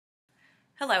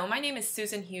Hello, my name is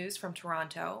Susan Hughes from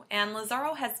Toronto, and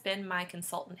Lazzaro has been my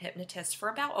consultant hypnotist for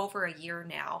about over a year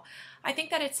now. I think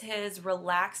that it's his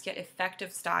relaxed yet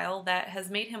effective style that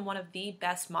has made him one of the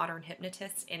best modern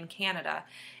hypnotists in Canada,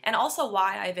 and also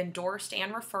why I've endorsed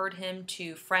and referred him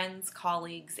to friends,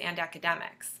 colleagues, and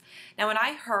academics. Now, when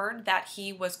I heard that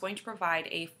he was going to provide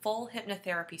a full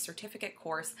hypnotherapy certificate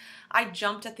course, I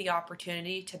jumped at the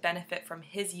opportunity to benefit from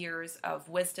his years of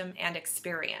wisdom and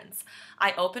experience.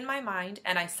 I opened my mind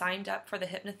and I signed up for the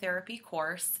hypnotherapy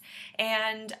course.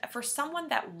 And for someone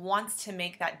that wants to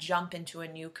make that jump into a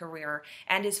new career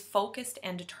and is focused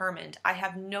and determined, I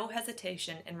have no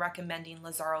hesitation in recommending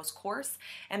Lazzaro's course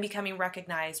and becoming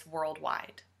recognized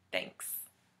worldwide. Thanks.